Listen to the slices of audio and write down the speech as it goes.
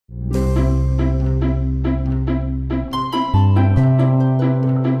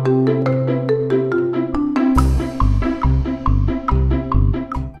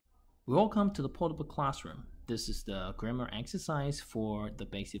Welcome to the Portable Classroom. This is the grammar exercise for the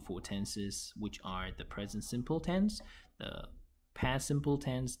basic four tenses, which are the present simple tense, the past simple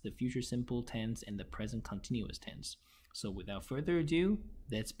tense, the future simple tense, and the present continuous tense. So without further ado,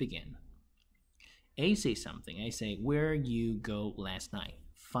 let's begin. A says something. A say, where you go last night?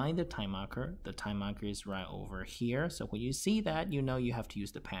 Find the time marker. The time marker is right over here. So when you see that, you know you have to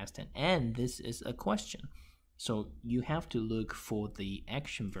use the past tense. And this is a question. So you have to look for the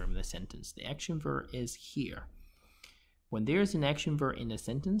action verb in the sentence. The action verb is here. When there's an action verb in the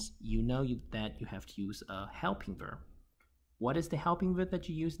sentence, you know that you have to use a helping verb. What is the helping verb that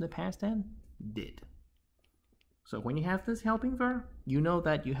you use in the past tense? Did. So when you have this helping verb, you know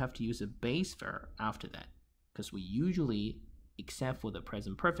that you have to use a base verb after that. Because we usually, except for the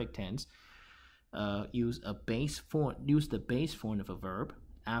present perfect tense, use the base form of a verb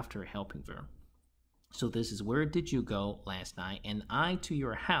after a helping verb. So this is, where did you go last night? And I to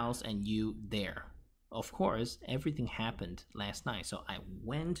your house and you there. Of course, everything happened last night. So I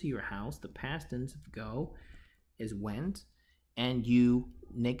went to your house. The past tense of go is went. And you,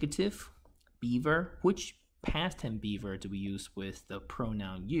 negative, beaver. Which past tense beaver do we use with the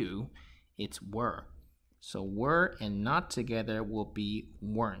pronoun you? It's were. So were and not together will be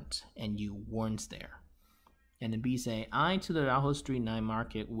weren't. And you weren't there. And then B say, I to the Rahul Street night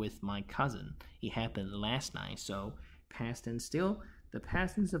market with my cousin. It happened last night. So past tense still. The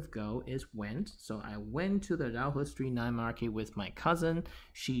past tense of go is went. So I went to the Rahul Street night market with my cousin.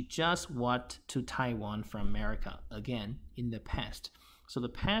 She just went to Taiwan from America. Again, in the past. So the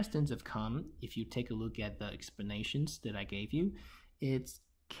past tense of come, if you take a look at the explanations that I gave you, it's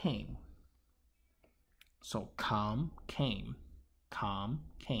came. So come, came. Come,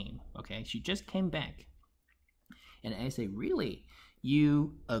 came. Okay, she just came back. And I say, really,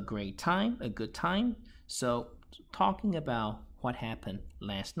 you a great time, a good time. So talking about what happened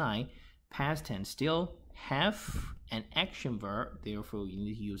last night, past tense still have an action verb. Therefore, you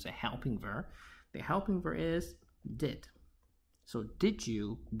need to use a helping verb. The helping verb is did. So did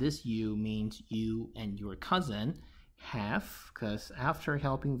you, this you means you and your cousin have, because after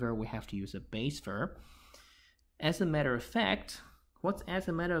helping verb, we have to use a base verb. As a matter of fact, what's as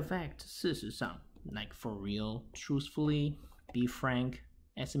a matter of fact? 事实上. Like for real, truthfully, be frank.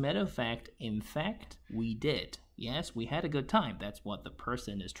 As a matter of fact, in fact, we did. Yes, we had a good time. That's what the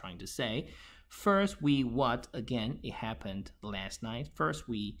person is trying to say. First, we what? Again, it happened last night. First,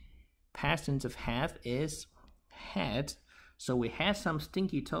 past tense of have is had. So we had some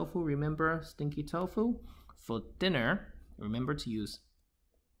stinky tofu. Remember stinky tofu? For dinner, remember to use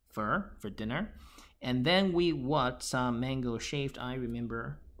for dinner. And then we what? Some mango shaved eye.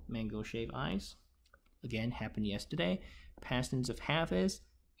 Remember mango shaved eyes? Again, happened yesterday. Past tense of have is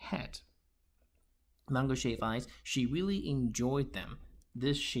had. Mango shaved eyes. She really enjoyed them.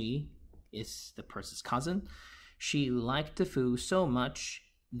 This she is the person's cousin. She liked the food so much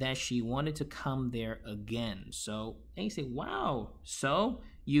that she wanted to come there again. So they say, wow, so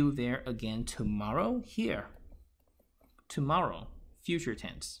you there again tomorrow? Here. Tomorrow, future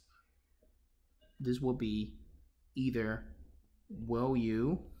tense. This will be either will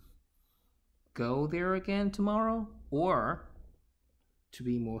you go there again tomorrow, or to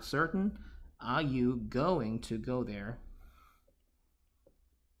be more certain, are you going to go there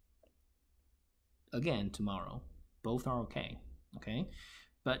again tomorrow? Both are okay.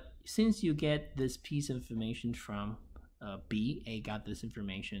 But since you get this piece of information from B, A got this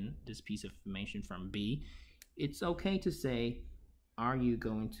piece of information from B, it's okay to say, are you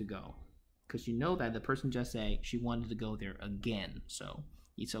going to go? Because you know that the person just said she wanted to go there again. So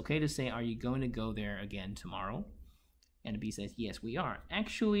it's okay to say, are you going to go there again tomorrow? And B says, yes, we are.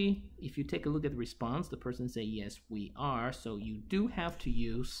 Actually, if you take a look at the response, the person says, yes, we are. So you do have to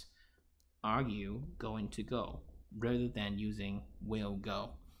use, are you going to go? Rather than using will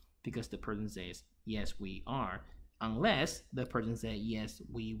go. Because the person says, yes, we are. Unless the person says, yes,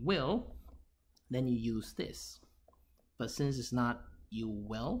 we will, then you use this. But since it's not you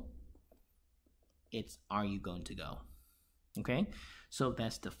will, it's are you going to go? Okay, so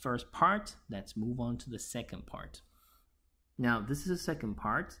that's the first part. Let's move on to the second part. Now, this is the second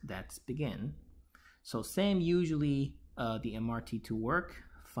part. Let's begin. So Sam usually the MRT to work.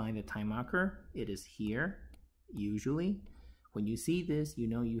 Find the time marker. It is here, usually. When you see this, you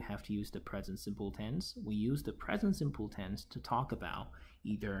know you have to use the present simple tense. We use the present simple tense to talk about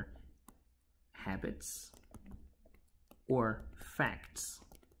either habits or facts.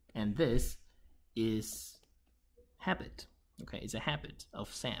 And this is habit. Okay, it's a habit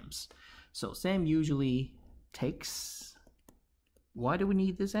of Sam's. So Sam usually takes, why do we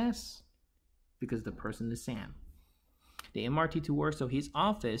need this S? Because the person is Sam. The MRT to work, so his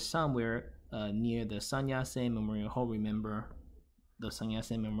office somewhere near the Sun Yat-sen Memorial Hall. Remember the Sun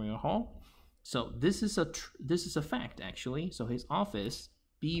Yat-sen Memorial Hall? So this is a fact actually. So his office,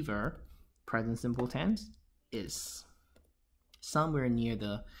 Beaver, present simple tense, is somewhere near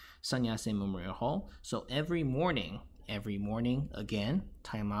the Sun Yat-sen Memorial Hall. So every morning again,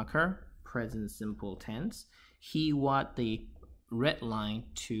 time marker, present simple tense. He walked the red line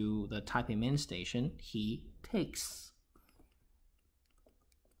to the Taipei main station. He takes.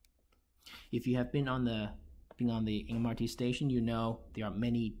 If you have been on the MRT station, you know there are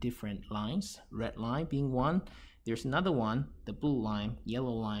many different lines. Red line being one. There's another one, the blue line,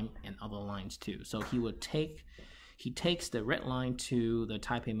 yellow line, and other lines too. So he takes the red line to the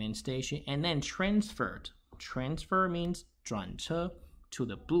Taipei main station and then transferred. Transfer means 转车 to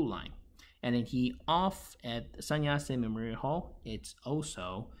the blue line. And then he off at Sun Yat-sen Memorial Hall. It's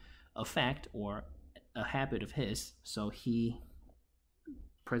also a fact or a habit of his. So he,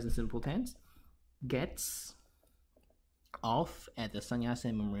 present simple tense, gets off at the Sun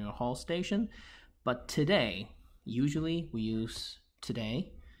Yat-sen Memorial Hall station. But today, usually we use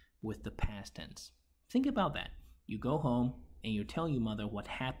today with the past tense. Think about that. You go home and you tell your mother what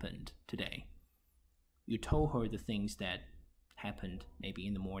happened today. You told her the things that happened maybe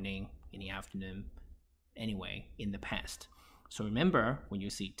in the morning, in the afternoon, anyway, in the past. So remember, when you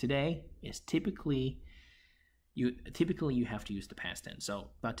see today, it's typically you have to use the past tense. So,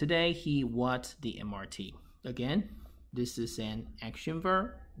 but today he walked the MRT. Again, this is an action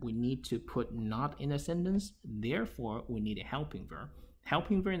verb. We need to put not in a sentence. Therefore, we need a helping verb.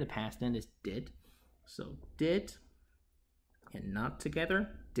 Helping verb in the past tense is did. So did and not together,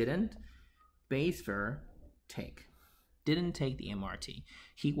 didn't. Base verb, take. Didn't take the MRT.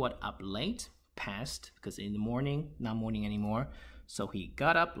 He got up late, past, because in the morning, not morning anymore. So he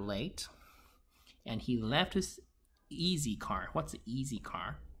got up late and he left his easy car. What's the easy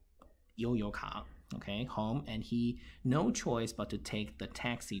car? 悠游卡, okay, home, and he no choice but to take the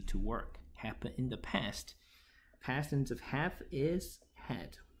taxi to work. Happened in the past. Past tense of have is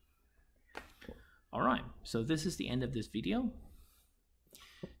had. All right, so this is the end of this video.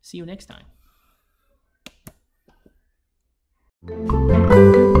 See you next time.